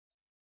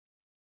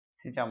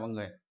Xin chào mọi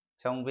người.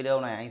 Trong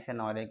video này anh sẽ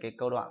nói đến cái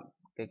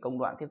công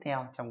đoạn tiếp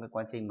theo trong cái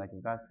quá trình mà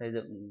chúng ta xây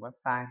dựng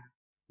website.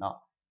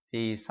 Đó.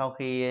 Thì sau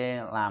khi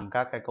làm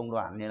các cái công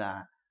đoạn như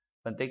là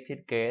phân tích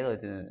thiết kế rồi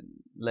thì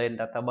lên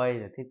database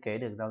rồi thiết kế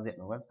được giao diện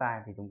của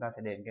website thì chúng ta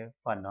sẽ đến cái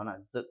phần đó là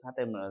dựng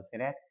HTML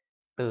CSS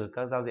từ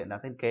các giao diện đã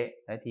thiết kế.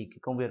 Đấy thì cái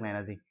công việc này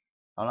là gì?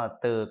 Đó là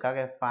từ các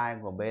cái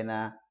file của bên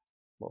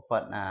bộ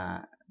phận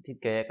thiết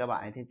kế, các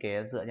bạn ấy thiết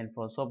kế dựa trên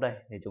Photoshop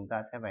đây thì chúng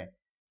ta sẽ phải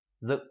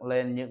dựng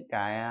lên những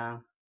cái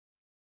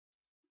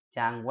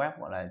trang web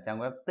gọi là trang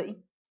web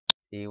tĩnh.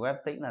 Thì web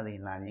tĩnh là gì?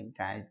 Là những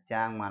cái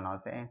trang mà nó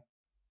sẽ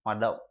hoạt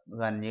động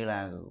gần như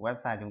là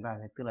website chúng ta,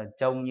 tức là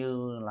trông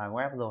như là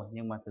web rồi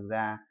nhưng mà thực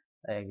ra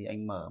đây thì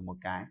anh mở một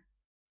cái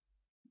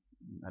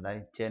ở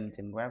đây trên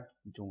web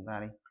chúng ta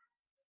đi,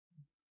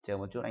 chờ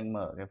một chút anh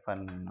mở cái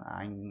phần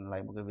anh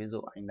lấy một cái ví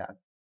dụ anh đã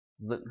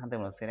dựng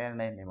HTML CSS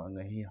lên để mọi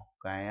người hiểu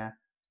cái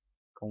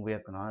công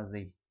việc của nó là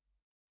gì.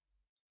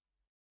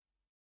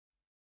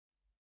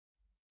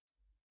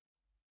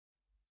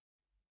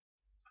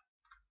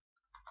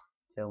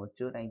 Chờ một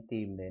chút anh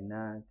tìm đến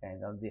cái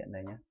giao diện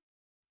này nhé.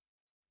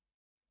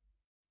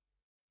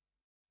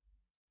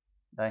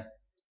 Đây,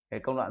 cái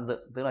công đoạn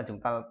dựng tức là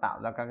chúng ta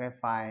tạo ra các cái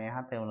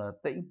file HTML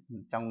tĩnh,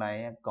 trong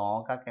đấy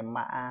có các cái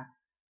mã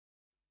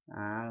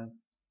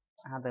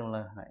HTML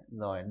này,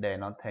 rồi để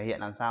nó thể hiện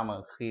làm sao mà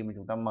khi mà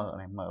chúng ta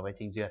mở về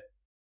trình duyệt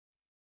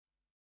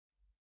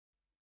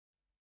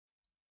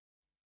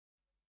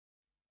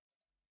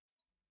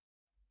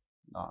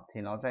đó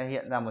thì nó sẽ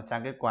hiện ra một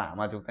trang kết quả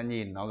mà chúng ta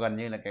nhìn nó gần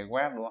như là cái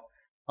web, đúng không?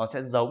 Nó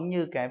sẽ giống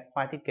như cái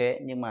file thiết kế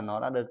nhưng mà nó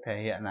đã được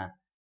thể hiện là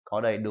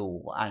có đầy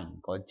đủ, có ảnh,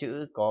 có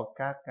chữ, có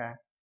các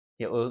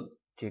hiệu ứng,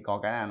 chỉ có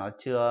cái là nó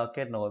chưa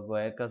kết nối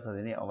với cơ sở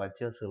dữ liệu và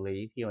chưa xử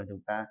lý khi mà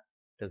chúng ta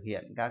thực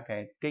hiện các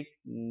cái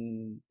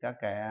các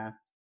cái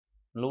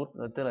nút,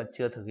 tức là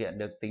chưa thực hiện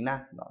được tính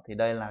năng đó. Thì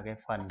đây là cái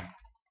phần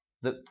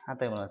dựng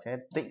HTML sẽ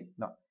tĩnh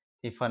đó.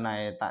 Thì phần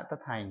này tại Tất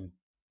Thành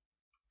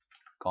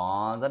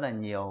có rất là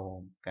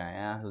nhiều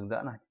cái hướng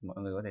dẫn này, mọi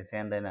người có thể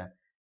xem. Đây là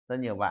rất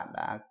nhiều bạn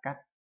đã cắt,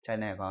 trên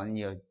này có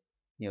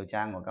nhiều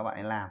trang của các bạn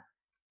ấy làm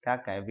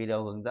các cái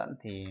video hướng dẫn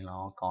thì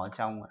nó có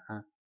trong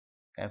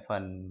cái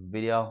phần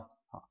video,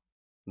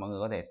 mọi người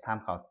có thể tham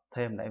khảo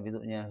thêm đấy. Ví dụ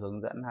như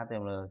hướng dẫn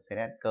HTML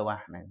CSS cơ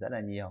bản này rất là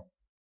nhiều,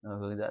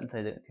 hướng dẫn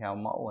xây dựng theo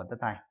mẫu của Tất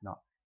Thành đó.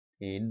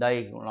 Thì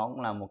đây nó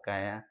cũng là một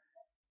cái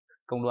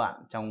công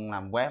đoạn trong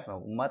làm web và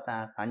cũng mất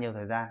khá nhiều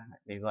thời gian.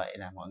 Vì vậy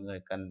là mọi người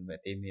cần phải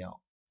tìm hiểu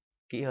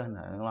kỹ hơn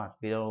ở những loạt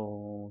video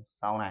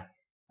sau này.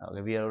 Ở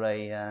cái video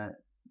đây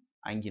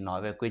anh chỉ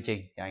nói về quy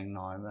trình, thì anh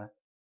nói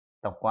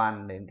tổng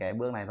quan đến cái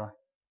bước này thôi.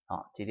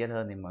 Đó, chi tiết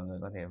hơn thì mọi người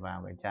có thể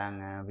vào cái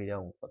trang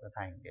video của Tất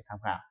Thành để tham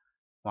khảo,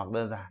 hoặc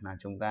đơn giản là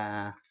chúng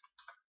ta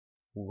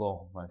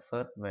Google và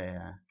search về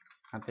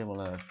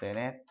HTML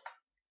CSS.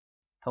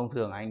 Thông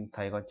thường anh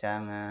thấy có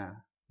trang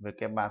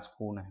W3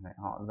 School này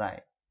họ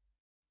dạy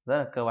rất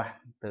là cơ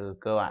bản, từ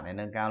cơ bản đến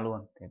nâng cao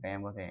luôn, thì các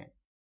em có thể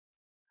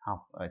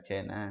học ở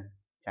trên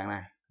trang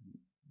này.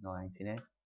 Rồi anh xin hết.